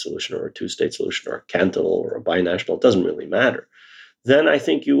one-state solution or a two-state solution or a cantonal or a binational, it doesn't really matter, then I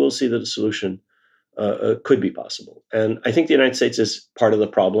think you will see that a solution could be possible. And I think the United States is part of the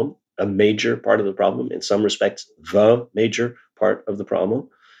problem, a major part of the problem, in some respects, the major part of the problem.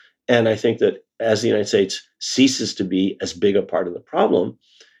 And I think that as the United States ceases to be as big a part of the problem,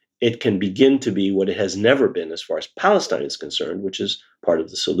 it can begin to be what it has never been as far as Palestine is concerned, which is part of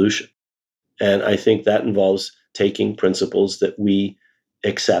the solution. And I think that involves taking principles that we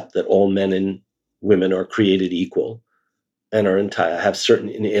accept, that all men and women are created equal and have certain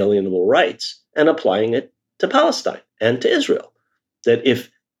inalienable rights, and applying it to Palestine and to Israel. That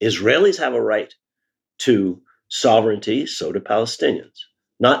if Israelis have a right to sovereignty, so do Palestinians.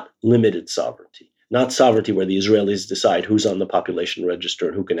 Not limited sovereignty. Not sovereignty where the Israelis decide who's on the population register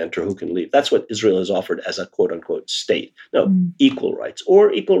and who can enter, who can leave. That's what Israel has offered as a quote-unquote state. No, equal rights,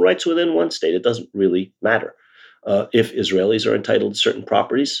 or equal rights within one state. It doesn't really matter. If Israelis are entitled to certain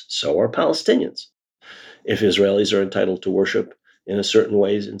properties, so are Palestinians. If Israelis are entitled to worship in a certain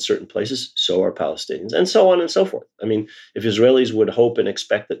ways in certain places. So are Palestinians, and so on and so forth. I mean, if Israelis would hope and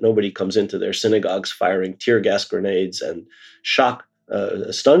expect that nobody comes into their synagogues firing tear gas grenades and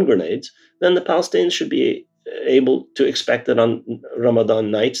stun grenades, then the Palestinians should be able to expect that on Ramadan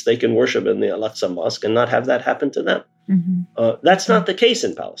nights they can worship in the Al-Aqsa Mosque and not have that happen to them. Mm-hmm. That's not the case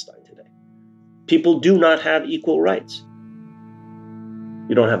in Palestine today. People do not have equal rights.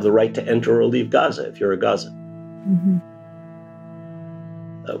 You don't have the right to enter or leave Gaza if you're a Gazan. Mm-hmm.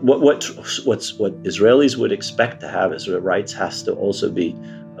 What Israelis would expect to have as rights has to also be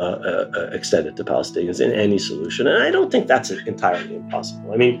extended to Palestinians in any solution. And I don't think that's entirely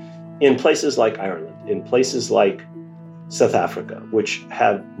impossible. I mean, in places like Ireland, in places like South Africa, which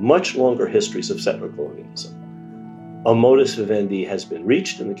have much longer histories of settler colonialism, a modus vivendi has been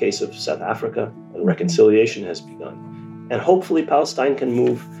reached in the case of South Africa, and reconciliation has begun. And hopefully Palestine can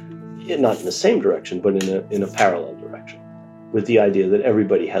move, not in the same direction, but in a parallel direction, with the idea that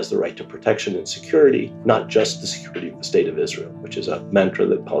everybody has the right to protection and security, not just the security of the state of Israel, which is a mantra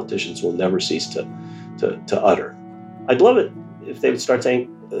that politicians will never cease to utter. I'd love it if they would start saying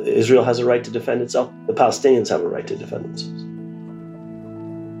Israel has a right to defend itself, the Palestinians have a right to defend themselves.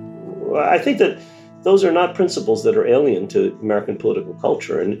 I think that those are not principles that are alien to American political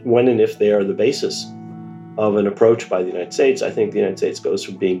culture, and when and if they are the basis of an approach by the United States, I think the United States goes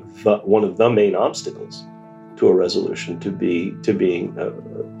from being one of the main obstacles to a resolution to being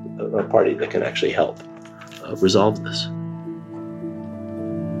a party that can actually help resolve this.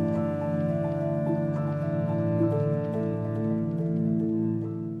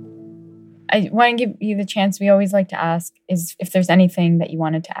 I want to give you the chance we always like to ask is if there's anything that you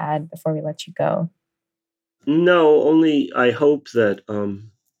wanted to add before we let you go. No, only I hope that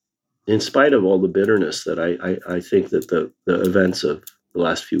in spite of all the bitterness that I think that the events of the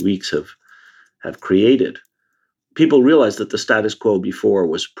last few weeks have created, people realize that the status quo before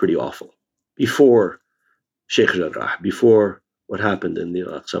was pretty awful. Before Sheikh Jarrah, before what happened in the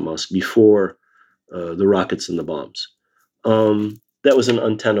Al-Aqsa Mosque, before the rockets and the bombs. That was an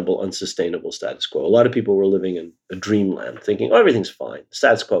untenable, unsustainable status quo. A lot of people were living in a dreamland, thinking, oh, everything's fine. The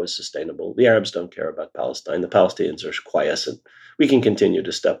status quo is sustainable. The Arabs don't care about Palestine. The Palestinians are quiescent. We can continue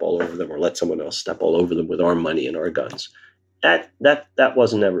to step all over them or let someone else step all over them with our money and our guns. That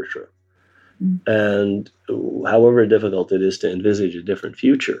wasn't ever true. And however difficult it is to envisage a different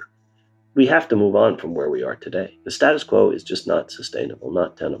future, we have to move on from where we are today. The status quo is just not sustainable,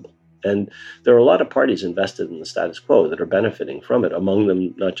 not tenable. And there are a lot of parties invested in the status quo that are benefiting from it, among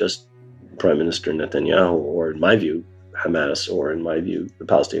them not just Prime Minister Netanyahu, or in my view, Hamas, or in my view, the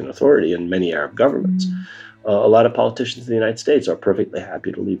Palestinian Authority and many Arab governments. A lot of politicians in the United States are perfectly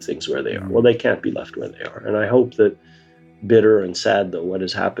happy to leave things where they are. Well, they can't be left where they are. And I hope that, bitter and sad though what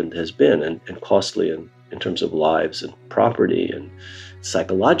has happened has been, and costly in terms of lives and property and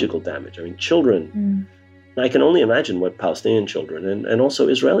psychological damage. I mean, children... I can only imagine what Palestinian children and also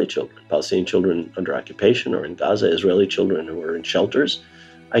Israeli children, Palestinian children under occupation or in Gaza, Israeli children who are in shelters.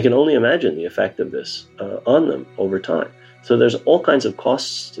 I can only imagine the effect of this on them over time. So there's all kinds of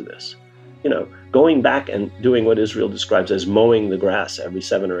costs to this. You know, going back and doing what Israel describes as mowing the grass every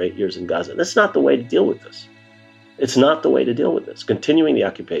 7 or 8 years in Gaza, that's not the way to deal with this. It's not the way to deal with this. Continuing the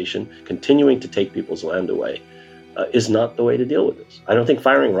occupation, continuing to take people's land away is not the way to deal with this. I don't think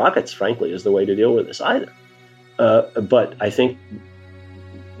firing rockets, frankly, is the way to deal with this either. But I think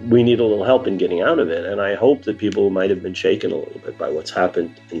we need a little help in getting out of it. And I hope that people who might have been shaken a little bit by what's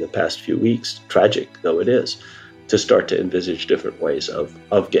happened in the past few weeks, tragic though it is, to start to envisage different ways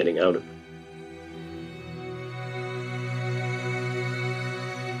of getting out of it.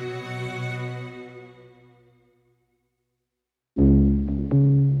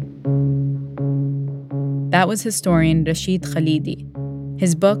 That was historian Rashid Khalidi.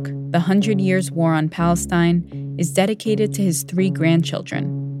 His book, The 100 Years' War on Palestine, is dedicated to his 3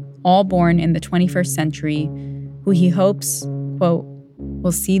 grandchildren, all born in the 21st century, who he hopes, quote,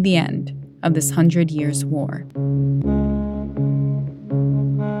 will see the end of this 100 Years' war.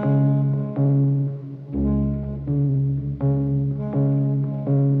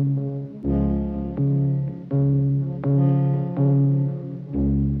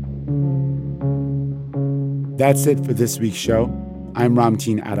 That's it for this week's show. I'm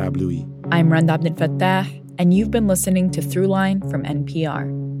Ramteen Arablouei. I'm Randa Abdel Fattah, and you've been listening to Throughline from NPR.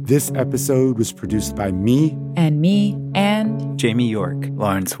 This episode was produced by me. And Jamie York,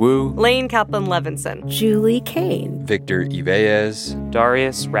 Lawrence Wu, Lane Kaplan-Levinson, Julie Kane, Victor Ives,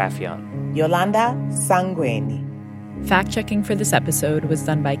 Darius Raffion, Yolanda Sangweni. Fact-checking for this episode was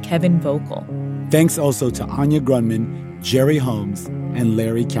done by Kevin Vogel. Thanks also to Anya Grunman, Jerry Holmes, and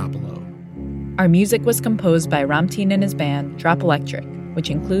Larry Capello. Our music was composed by Ramtin and his band, Drop Electric,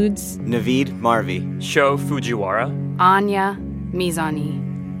 which includes Naveed Marvi, Sho Fujiwara, Anya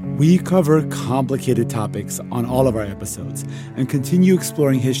Mizani. We cover complicated topics on all of our episodes and continue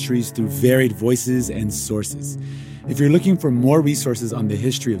exploring histories through varied voices and sources. If you're looking for more resources on the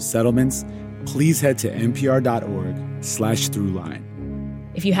history of settlements, please head to npr.org/throughline.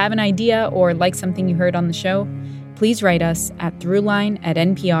 If you have an idea or like something you heard on the show, please write us at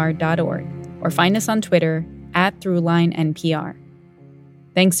throughline@npr.org or find us on Twitter @throughlinenpr.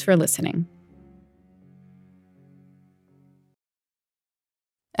 Thanks for listening.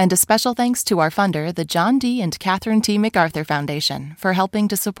 And a special thanks to our funder, the John D. and Catherine T. MacArthur Foundation, for helping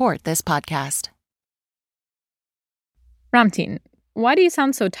to support this podcast. Ramtin, why do you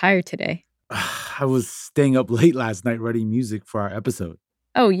sound so tired today? I was staying up late last night writing music for our episode.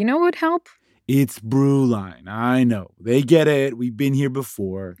 Oh, you know what would help? It's Brewline. I know. They get it. We've been here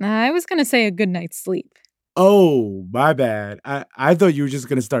before. I was going to say a good night's sleep. Oh, my bad. I thought you were just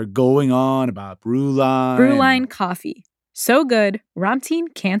going to start going on about Brewline. Brewline coffee. So good,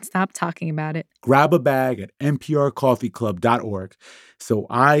 Ramtin can't stop talking about it. Grab a bag at nprcoffeeclub.org so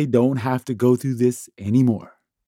I don't have to go through this anymore.